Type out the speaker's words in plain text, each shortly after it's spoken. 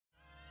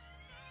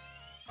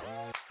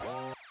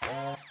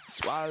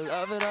So I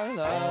love it, I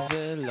love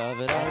it, love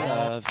it, I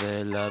love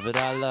it, love it,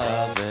 I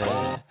love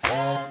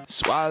it.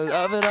 So I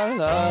love it, I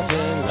love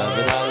it, love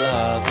it, I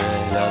love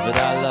it, love it,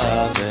 I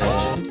love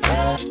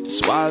it.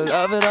 So I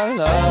love it, I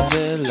love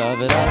it,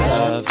 love it, I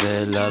love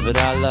it, love it,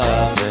 I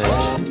love it.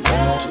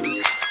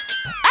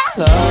 I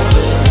love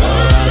it,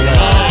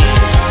 love it.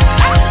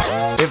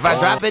 If I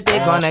drop it, they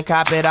gonna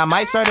cop it. I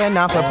might start a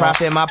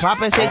non-for-profit. My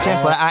papa say,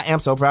 Chancellor, I am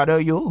so proud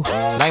of you.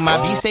 Like my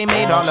beast, they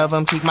made all of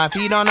them. Keep my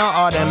feet on the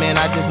ottoman.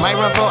 I just might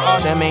run for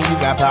alderman. You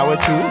got power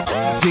too.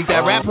 Seek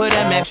that rap, put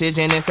a message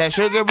in. It's that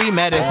sugary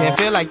medicine.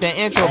 Feel like the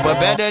intro,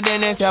 but better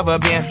than it's ever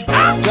been.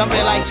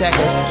 Jumping like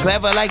checkers,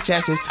 clever like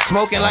chesses.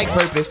 Smoking like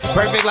purpose,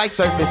 perfect like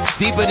surface.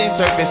 Deeper than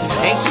surface,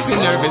 anxious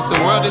and nervous.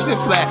 The world isn't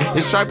flat,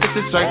 it's sharp as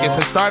a circus.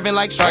 And starving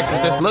like sharks is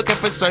just looking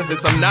for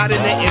surface. I'm not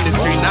in the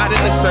industry, not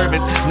in the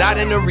service, not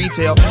in the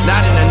retail.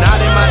 Not in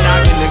my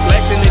noggin,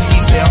 neglecting the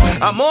detail.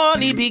 I'm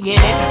only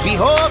beginning,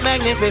 behold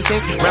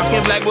magnificence. Brown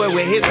skin black boy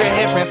with his red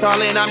hair friends,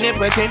 calling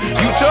omnipotent.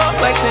 You choke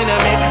like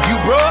cinnamon, you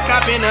broke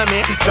up in a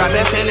mint. Drop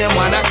that cinnamon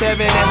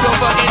 197 at your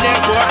fucking neck,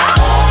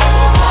 boy.